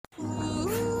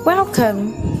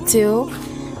Welcome to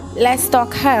Let's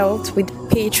Talk Health with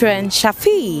Patron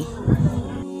Shafey.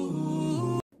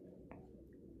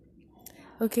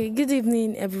 Okay, good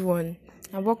evening, everyone,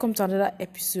 and welcome to another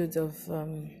episode of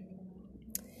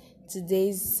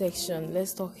today's section.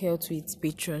 Let's Talk Health with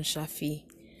Patron Shafey,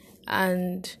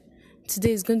 and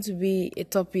today is going to be a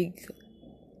topic: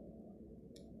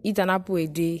 eat an apple a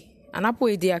day. An apple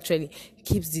a day actually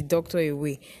keeps the doctor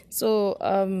away. So,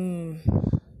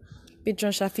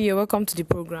 Patron Shafey, you're welcome to the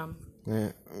program.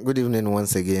 Good evening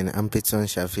once again. I'm Patron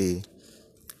Shafey.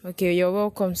 Okay, you're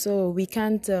welcome. So we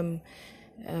can't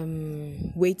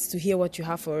wait to hear what you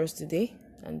have for us today,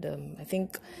 and I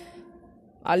think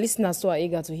our listeners too are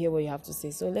eager to hear what you have to say.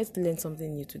 So let's learn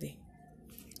something new today.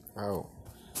 Oh,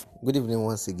 good evening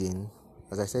once again.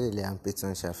 As I said earlier, I'm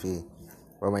Patron Shafey.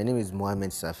 Well, my name is Mohammed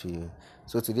Shafey.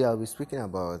 So today I'll be speaking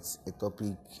about a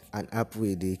topic: an apple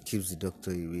a day keeps the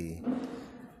doctor away.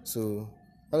 So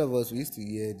all of us, we used to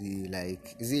hear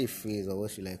is it a phrase or what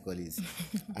should I call it?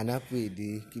 An apple a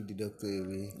day keep the doctor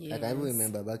away. Yes. Like I even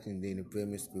remember back in the day in the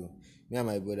primary school, me and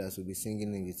my brothers would be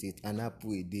singing in with it. An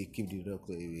apple a day keep the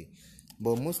doctor away.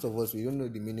 But most of us, we don't know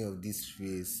the meaning of this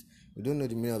phrase. We don't know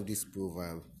the meaning of this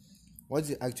proverb. What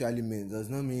it actually means does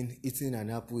not mean eating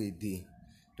an apple a day.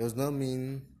 Does not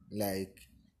mean like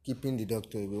keeping the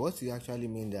doctor away. What it actually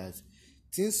means that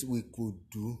things we could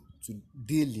do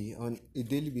on a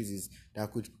daily basis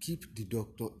that could keep the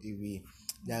doctor away,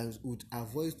 that would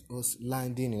avoid us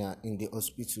landing in the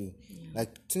hospital,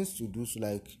 like things to do to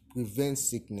like prevent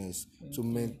sickness, to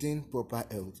maintain proper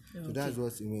health. So that's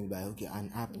what it means by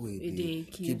an apple a day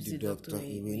keep the doctor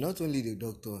away. Not only the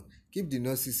doctor, keep the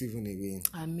nurses even away.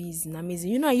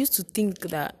 Amazing. I used to think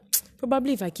that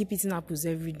probably if I keep eating apples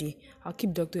every day, I'll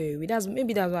keep doctor away. That's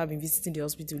why I've been visiting the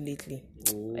hospital lately.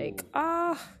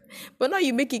 But now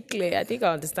you make it clear. I think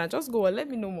I understand. Just go on, let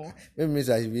me know more. Maybe means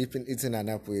I should be eating an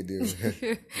apple a day.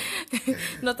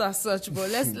 Not as such, but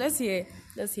let's hear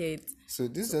it. So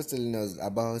this is just telling us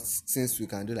about things we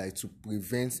can do like to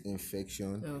prevent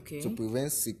infection, to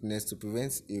prevent sickness, to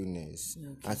prevent illness,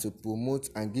 and to promote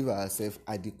and give ourselves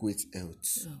adequate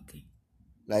health. Okay.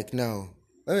 Like now,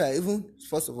 when we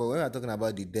are talking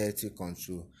about the dietary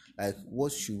control, like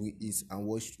what should we eat and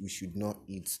what we should not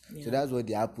eat. So that's what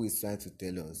the apple is trying to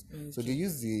tell us. So they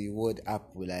use the word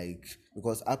apple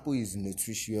because apple is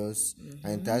nutritious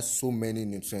and it has so many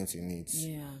nutrients in it.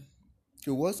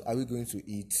 So what are we going to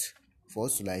eat for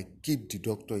us to keep the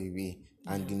doctor away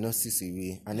and the nurses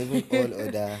away and even all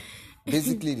other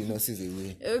basically the nurses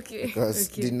away? Because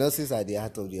the nurses are the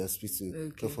heart of the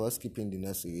hospital. So for us keeping the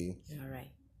nurse away. All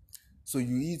right. So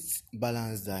you eat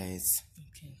balanced diets.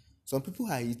 Some people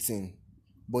are eating,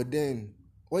 but then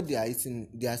what they are eating,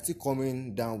 they are still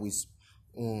coming down with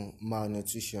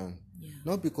malnutrition.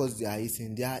 Not because they are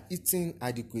eating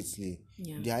adequately.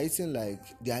 They are eating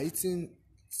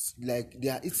they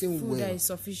are eating food well.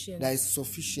 That is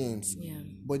sufficient.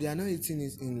 But they are not eating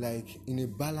it in a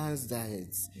balanced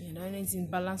diet. Not eating in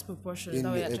balanced proportion.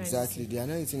 Exactly. They are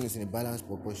not eating it in a balanced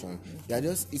proportion. They are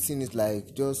just eating it let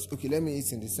me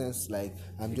eat in the sense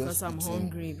because I'm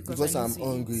hungry. Because I'm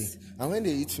hungry. And when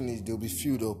they eat finish, they'll be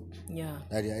filled up.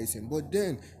 That they are eating. But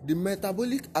then the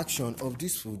metabolic action of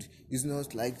this food is not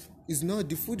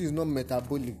the food is not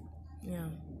metabolic.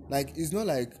 It's not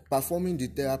performing the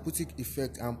therapeutic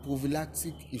effect and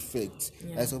prophylactic effect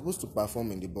that's supposed to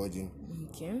perform in the body.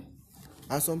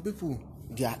 And some people,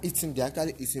 they're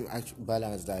actually eating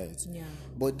balanced diet.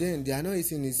 But then they are not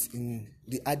eating it in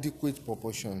the adequate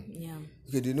proportion.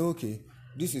 They know,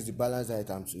 this is the balanced diet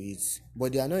I'm to eat.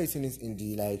 But they are not eating it in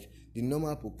the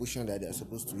normal proportion that they are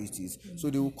supposed to eat it. So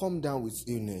they will come down with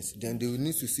illness. Then they will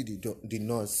need to see the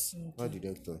nurse, not the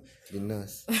doctor, the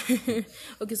nurse.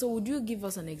 So would you give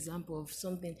us an example of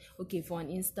something? For an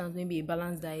instance, maybe a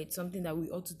balanced diet, something that we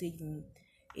ought to take in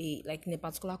a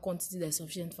particular quantity that's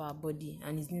sufficient for our body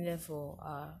and is needed for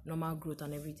normal growth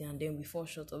and everything, and then we fall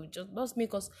short of it. Just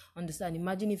make us understand.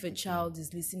 Imagine if a child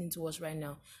is listening to us right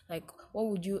now. What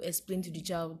would you explain to the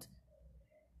child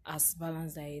as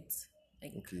balanced diet?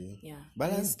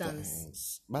 Balanced diet,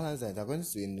 according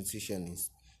to a nutritionist,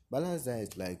 balanced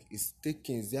diet is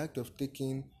the act of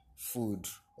taking food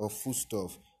or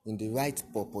foodstuff in the right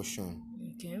proportion.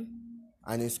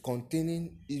 And it's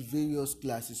containing various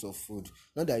classes of food.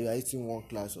 Not that you are eating one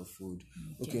class of food.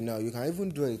 Now you can even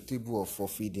do a table for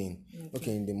feeding.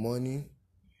 In the morning,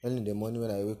 early in the morning when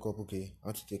I wake up, I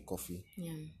want to take coffee.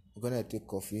 When I take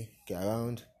coffee,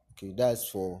 around that's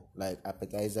for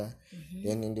appetizer.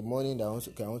 Then in the morning I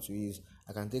want to eat,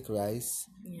 I can take rice,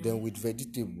 then with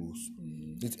vegetables,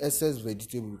 with excess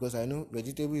vegetable, because I know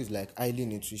vegetable is highly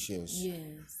nutritious.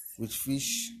 With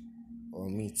fish, or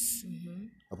meat,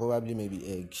 or probably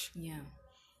maybe egg. Yeah.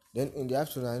 Then in the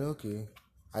afternoon, I know, okay,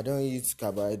 I don't eat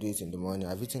carbohydrates in the morning.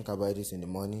 I've eaten carbohydrates in the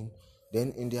morning.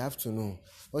 Then in the afternoon,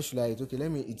 what should I eat? Okay, let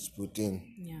me eat protein.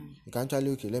 Yeah. You can tell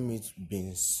you, okay, let me eat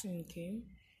beans. Okay.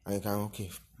 And you can, okay,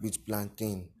 eat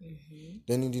plantain.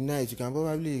 Then in the night, you can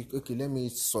probably, okay, let me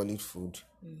eat solid food.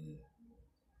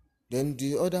 Then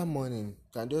the other morning,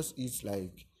 you can just eat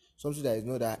like something that is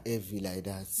not that heavy like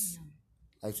that.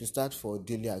 Like to start for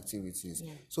daily activities.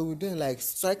 So we then like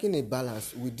striking a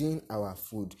balance within our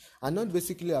food, and not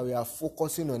basically we are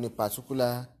focusing on a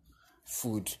particular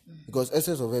food, because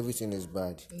excess of everything is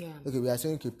bad. Okay, we are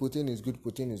saying, okay, protein is good,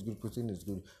 protein is good, protein is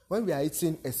good. When we are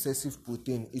eating excessive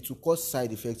protein, it will cause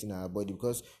side effects in our body,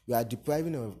 because we are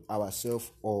depriving of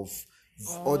ourselves of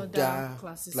other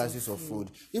classes of food,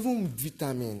 even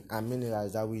vitamin and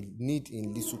minerals that we need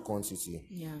in little quantity.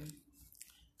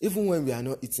 Even when we are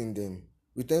not eating them,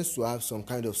 we tend to have some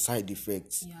kind of side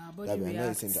effects that we are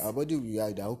not eating. Our body will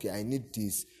react that, okay, I need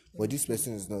this, but this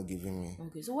person is not giving me.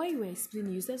 Okay, so while you were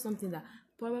explaining, you said something that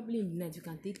probably in the night you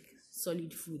can take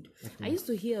solid food. I used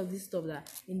to hear of this stuff that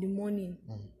in the morning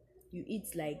you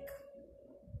eat like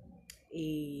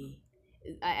a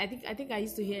I think I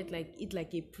used to hear it like eat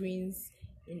like a prince,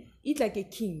 eat like a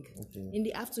king. In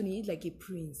the afternoon you eat like a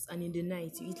prince, and in the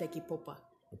night you eat like a pauper.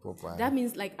 That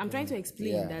means, like, I'm trying to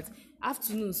explain that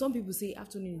afternoon, some people say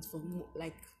afternoon is for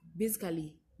like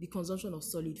basically the consumption of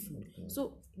solid food.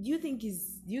 So do you think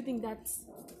that's,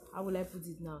 how will I put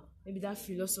it now, maybe that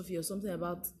philosophy or something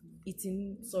about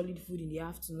eating solid food in the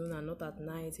afternoon and not at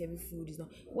night, heavy food is not,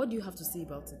 what do you have to say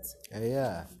about it?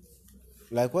 Yeah,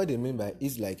 like what they mean by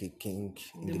eat like a king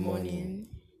in the morning.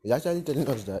 It's actually telling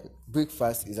us that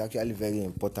breakfast is actually very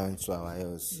important to our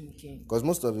health. Because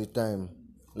most of the time,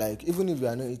 like even if we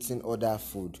are not eating other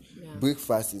food,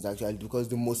 breakfast is actually, because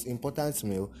the most important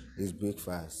meal is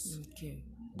breakfast.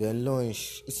 Then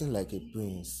lunch, eating like a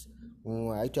prince.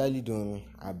 I actually don't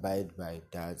abide by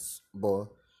that. But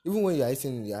even when you are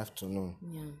eating in the afternoon,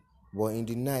 but in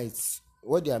the night,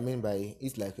 what they are meant by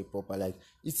eat like a proper, like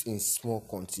eat in small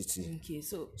quantity.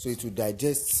 So it will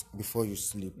digest before you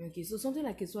sleep. So something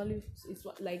like it's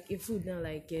like a food now,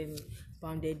 like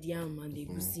pounded yam and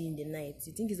egusi in the night.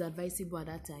 You think it's advisable at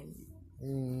that time?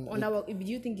 Do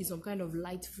you think it's some kind of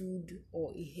light food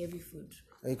or a heavy food?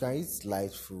 You can eat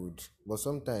light food, but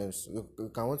sometimes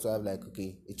you can want to have like,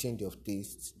 okay, a change of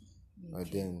taste.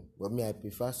 But me, I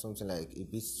prefer something like a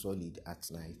bit solid at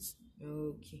night.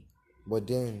 But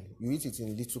then you eat it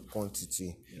in little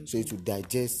quantity, so it will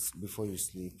digest before you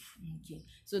sleep.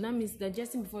 So that means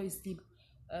digesting before you sleep.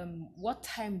 What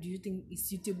time do you think is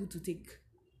suitable to take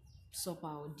supper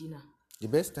or dinner? The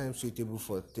best time suitable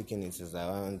for taking it is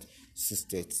around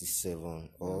 6:37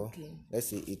 or let's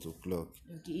say 8 o'clock.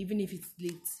 Even if it's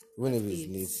late. Even if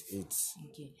it's late,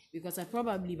 8. Because I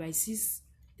probably by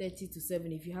 6:30 to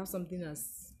 7, if you have something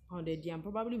that's pounded yam,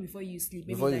 probably before you sleep,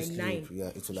 maybe before by you sleep,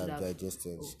 9. it will have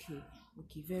digested.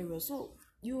 Okay, very well. So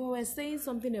you were saying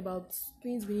something about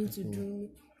things we need to do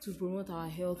to promote our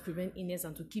health, prevent illness,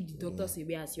 and to keep the doctors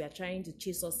away, as you are trying to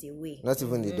chase us away. Not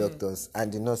even the doctors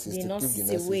and the nurses, to keep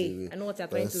the nurses away. I know what you're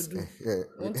trying to do.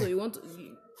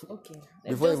 Okay.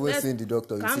 Before even seeing the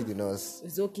doctor, you see the nurse.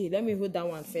 It's okay. Let me hold that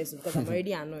one first, because I'm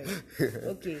already annoyed.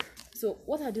 Okay. So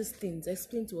what are these things?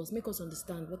 Explain to us. Make us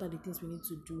understand what are the things we need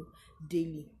to do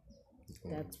daily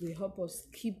that will help us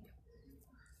keep.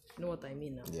 You know what I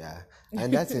mean now? Yeah.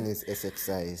 And that thing is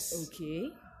exercise.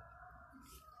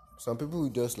 Some people will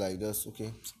just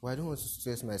okay, well, I don't want to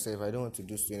stress myself, I don't want to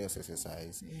do strenuous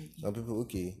exercise. Some people,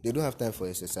 okay, they don't have time for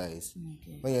exercise.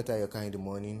 When you enter your car in the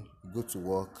morning, you go to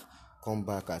work, come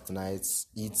back at night,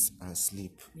 eat and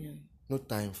sleep. No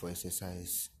time for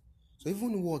exercise. So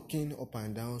even walking up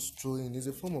and down, strolling is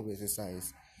a form of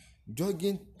exercise.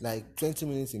 Jogging like 20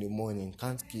 minutes in the morning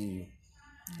can't kill you.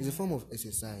 It's a form of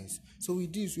exercise. So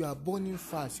with this, you are burning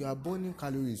fat, you are burning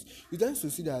calories. You tend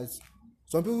to see that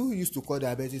some people used to call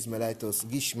diabetes mellitus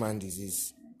rich man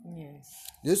disease.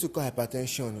 They used to call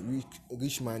hypertension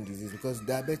rich man disease, because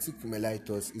diabetic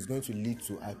mellitus is going to lead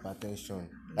to hypertension.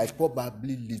 Like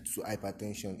probably lead to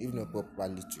hypertension if not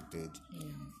properly treated.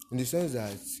 In the sense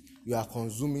that you are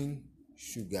consuming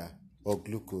sugar or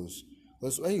glucose.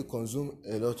 Because when you consume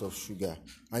a lot of sugar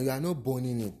and you are not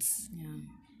burning it,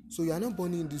 so you are not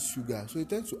burning this sugar, so it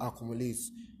tends to accumulate.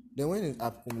 Then when it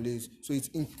accumulates, so it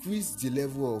increases the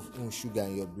level of sugar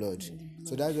in your blood.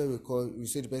 So that's what we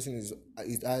say the person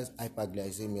it has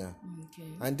hyperglycemia.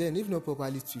 And then if not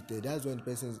properly treated, that's when the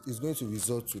person is going to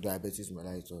result to diabetes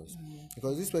mellitus.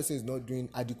 Because this person is not doing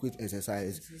adequate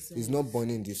exercise, is not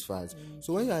burning this fat.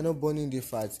 So when you are not burning the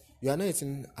fat, you are not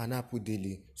eating an apple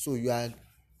daily. So you are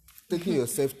taking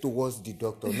yourself towards the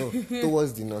doctor. No,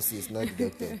 towards the nurses, not the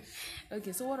doctor.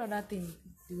 Okay, so what other thing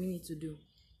do we need to do?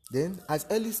 Then, at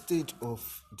early stage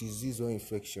of disease or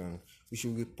infection, we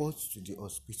should report to the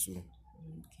hospital.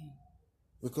 Okay.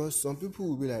 Because some people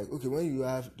will be like, okay, when you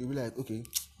have, they'll be like, okay,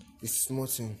 it's small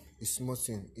thing, it's small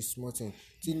thing, it's small thing.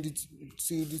 Till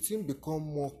the thing become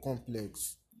more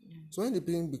complex. So when the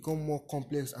thing become more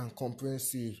complex and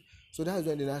comprehensive, so that's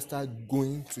when they now start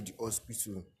going to the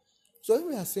hospital. So when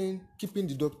we are saying keeping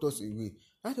the doctors away,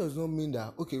 that does not mean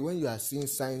that, okay, when you are seeing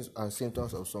signs and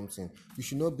symptoms of something, you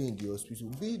should not be in the hospital.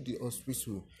 Be in the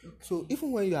hospital. So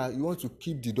even when you want to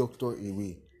keep the doctor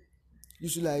away, you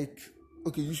should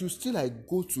you should still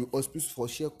go to hospital for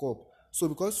checkup. So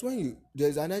because when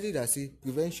there's an idea that say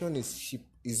prevention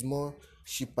is more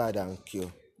cheaper than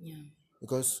cure. Yeah.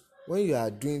 Because when you are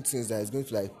doing things that is going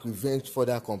to prevent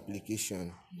further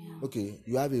complication, okay,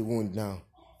 you have a wound now.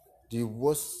 The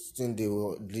worst thing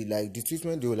the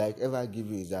treatment they will ever give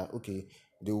you is that, okay,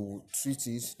 they will treat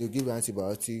it, they'll give you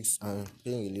antibiotics and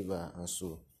pain reliever and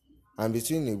so, and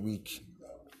between a week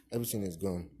everything is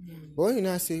gone. But when you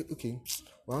now say, okay,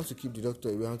 we want to keep the doctor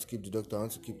away, I want to keep the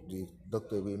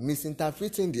doctor away,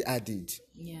 misinterpreting the adage,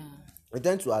 we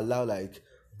tend to allow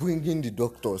bringing the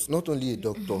doctors, not only a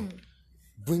doctor,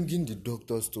 bringing the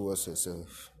doctors towards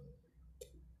yourself.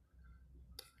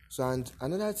 So, and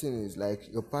another thing is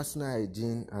your personal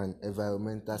hygiene and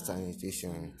environmental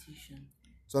sanitation.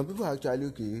 Some people actually,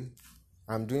 okay,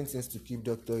 I'm doing things to keep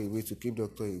doctor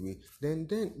away.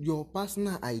 Then your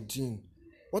personal hygiene,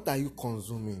 what are you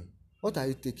consuming? What are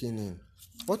you taking in?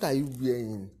 What are you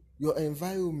wearing? Your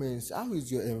environment, how is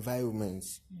your environment?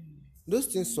 Those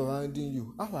things surrounding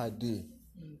you, how are they?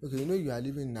 Okay, you are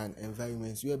living in an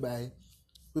environment whereby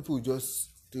people just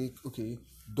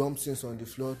dump things on the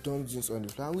floor.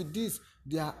 And with this,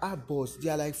 they are airborne, they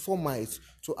are like formites.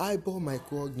 So airborne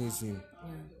microorganism.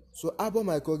 So airborne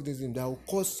microorganism that will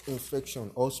cause infection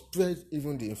or spread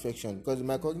even the infection, because the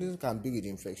microorganism can be with the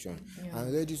infection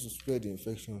and ready to spread the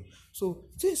infection. So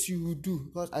things you will do,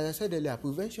 because as I said earlier,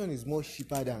 prevention is more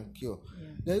cheaper than cure.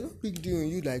 There's no big deal in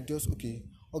you just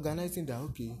organizing that,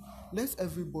 okay, let's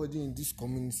everybody in this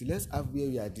community, let's have where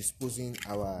we are disposing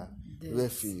our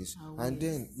refuse, and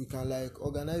then we can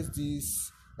organize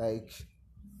this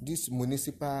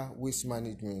municipal waste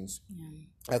management.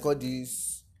 I call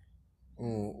this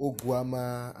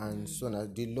Oguama and so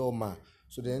on, the Loma.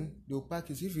 So then they'll pack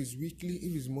it, if it's weekly,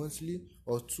 if it's monthly,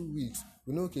 or 2 weeks.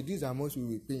 We know, okay, these are much we will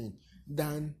be paying.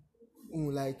 Than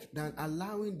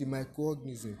allowing the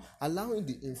microorganism, allowing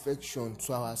the infection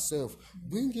to ourselves,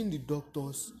 bringing the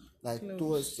doctors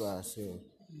towards to ourselves.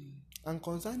 And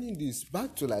concerning this,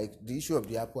 back to the issue of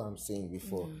the apple I'm saying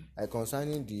before,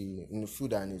 concerning the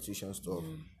food and nutrition stuff.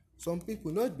 Some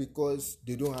people, not because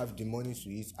they don't have the money to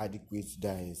eat adequate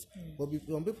diets, but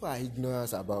some people are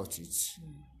ignorant about it.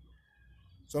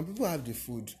 Some people have the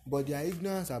food, but they are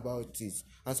ignorant about it.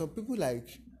 And some people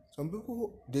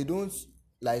they don't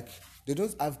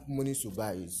have money to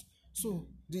buy it. So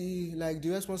the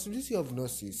responsibility of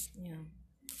nurses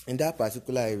in that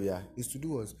particular area is to do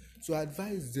what? To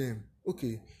advise them,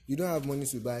 okay, you don't have money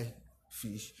to buy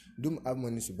fish, you don't have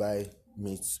money to buy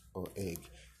meat or egg.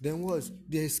 Then what?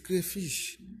 There's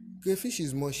crayfish. Crayfish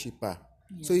is more cheaper.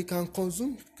 So you can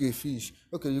consume crayfish.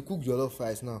 Okay, you cook jollof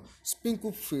rice now.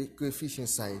 Sprinkle crayfish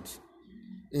inside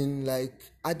in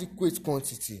adequate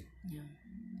quantity.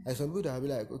 Some people that will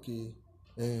be okay,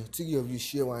 3 of you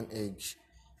share 1 egg,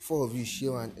 4 of you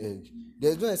share 1 egg.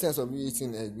 There's no essence of you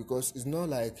eating egg, because it's not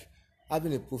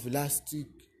having a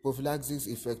prophylaxis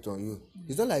effect on you.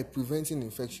 It's not preventing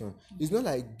infection. It's not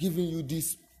giving you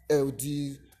this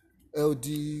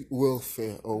LD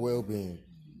welfare or well-being.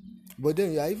 But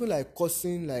then you are even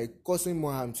causing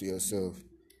more harm to yourself.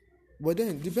 But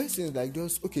then the best thing is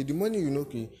just, okay, the money,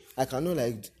 okay, I cannot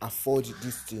afford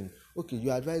this thing. Okay,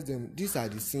 you advise them, these are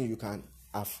the things you can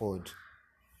afford.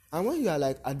 And when you are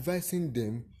advising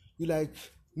them, you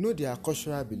know their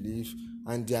cultural belief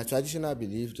and their traditional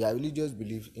belief, their religious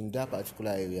belief in that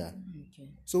particular area.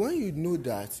 So when you know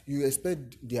that, you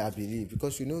respect their belief,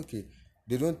 because okay,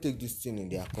 they don't take this thing in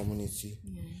their community.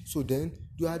 So then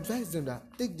you advise them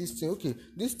that take this thing. Okay,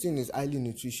 this thing is highly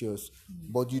nutritious,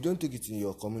 but you don't take it in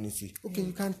your community. Okay,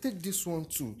 you can take this one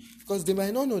too, because they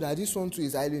might not know that this one too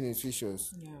is highly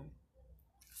nutritious.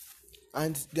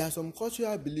 And there are some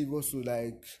cultural belief also,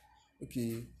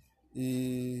 okay,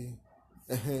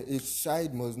 a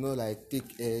child must not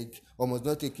take egg, or must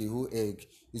not take a whole egg.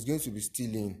 It's going to be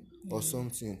stealing or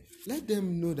something. Let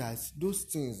them know that those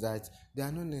things, that they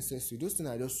are not necessary. Those things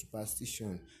are just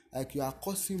superstition. You are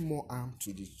causing more harm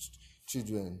to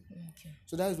children. Okay.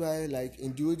 So that's why, like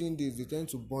in the olden days, they tend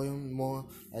to born more.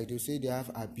 Like they say, they have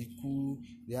abiku,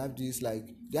 they have this, like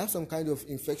they have some kind of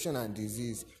infection and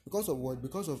disease because of what?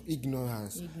 Because of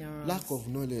ignorance. Lack of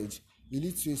knowledge,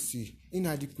 illiteracy,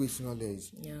 inadequate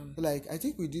knowledge. Yeah. So, like I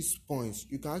think with these points,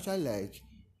 you can actually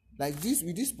like this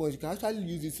with these points, you can actually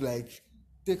use it to like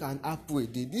take an apple a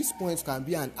day. These points can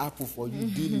be an apple for you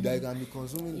daily that you can be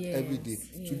consuming every day.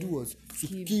 To do what? To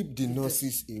keep the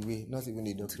nurses away, not even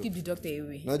the doctor. To keep the doctor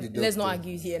away. Not the doctor. Let's not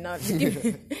argue here now.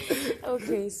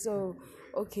 Okay, so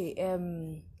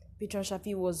Patron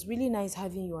Shafey, was really nice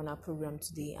having you on our program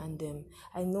today, and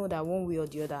I know that one way or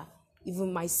the other,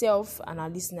 even myself and our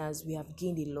listeners, we have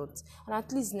gained a lot. And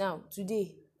at least now,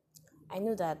 today, I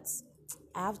know that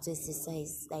I have to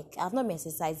exercise. Like, I've not been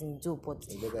exercising though, but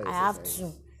I have to.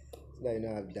 So that you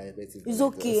don't have diabetes. It's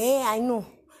okay, I know.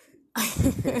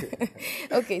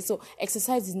 Okay, so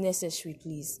exercise is necessary,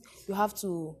 please. You have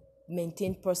to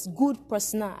maintain good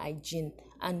personal hygiene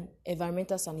and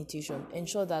environmental sanitation.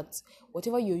 Ensure that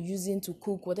whatever you're using to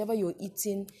cook, whatever you're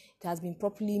eating, it has been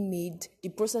properly made. The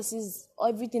processes,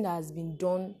 everything that has been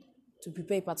done to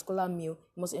prepare a particular meal,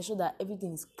 you must ensure that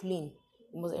everything is clean.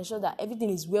 You must ensure that everything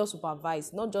is well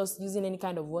supervised, not just using any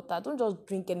kind of water. Don't just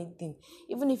drink anything.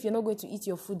 Even if you're not going to eat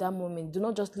your food that moment, do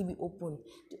not just leave it open.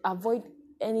 Avoid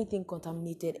anything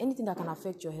contaminated, anything that can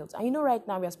affect your health. And you know, right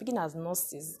now we are speaking as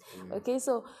nurses. Okay,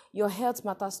 so your health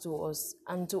matters to us,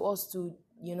 and to us too.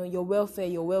 You know, your welfare,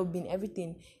 your well-being,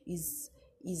 everything is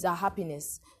our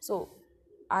happiness. So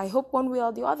I hope one way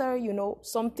or the other, you know,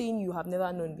 something you have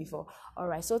never known before. All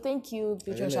right, so thank you,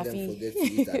 Patron Shafey.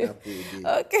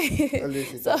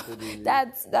 Okay, so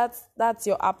that's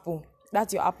your apple.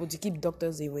 That's your apple to keep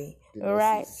doctors away. All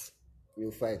right. We'll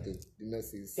fight the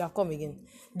nurses. You have come again.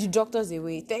 The doctors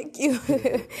away. Thank you.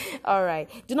 All right.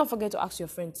 Do not forget to ask your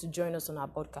friends to join us on our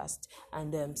podcast,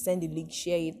 and send the link,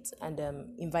 share it, and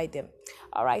invite them.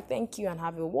 All right. Thank you, and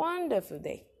have a wonderful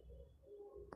day.